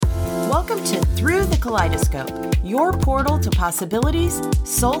Kaleidoscope, your portal to possibilities,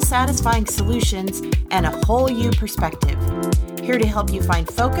 soul-satisfying solutions, and a whole you perspective. Here to help you find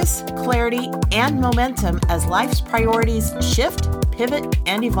focus, clarity, and momentum as life's priorities shift, pivot,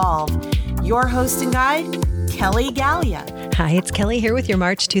 and evolve. Your host and guide, Kelly Gallia. Hi, it's Kelly here with your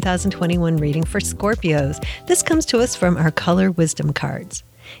March 2021 reading for Scorpios. This comes to us from our Color Wisdom cards.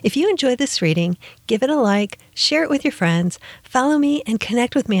 If you enjoy this reading, give it a like, share it with your friends, follow me, and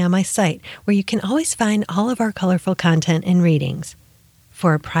connect with me on my site, where you can always find all of our colorful content and readings.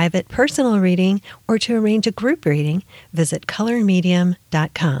 For a private personal reading or to arrange a group reading, visit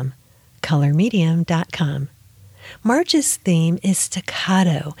colormedium.com. colormedium.com. March's theme is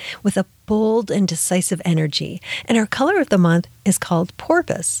staccato, with a bold and decisive energy, and our color of the month is called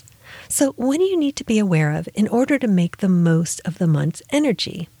porpoise. So what do you need to be aware of in order to make the most of the month's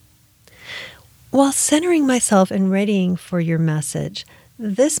energy? While centering myself and readying for your message,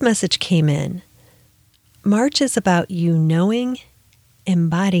 this message came in. March is about you knowing,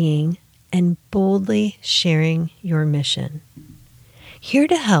 embodying, and boldly sharing your mission. Here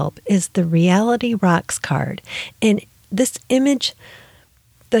to help is the Reality Rocks card, and this image,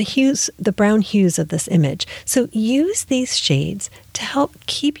 the brown hues of this image. So use these shades to help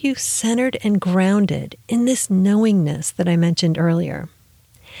keep you centered and grounded in this knowingness that I mentioned earlier.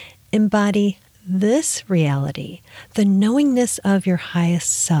 Embody this reality, the knowingness of your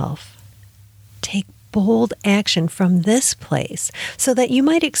highest self. Take bold action from this place so that you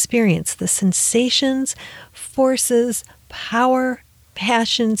might experience the sensations, forces, power,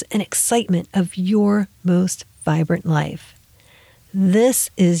 passions, and excitement of your most vibrant life. This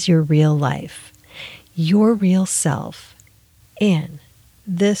is your real life, your real self, and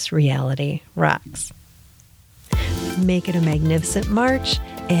this reality rocks. Make it a magnificent March,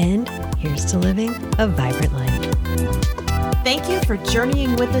 and here's to living a vibrant life. Thank you for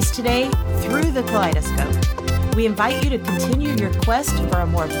journeying with us today through the Kaleidoscope. We invite you to continue your quest for a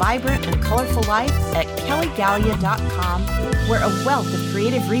more vibrant and colorful life at kellygallia.com, where a wealth of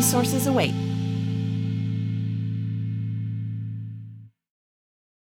creative resources await.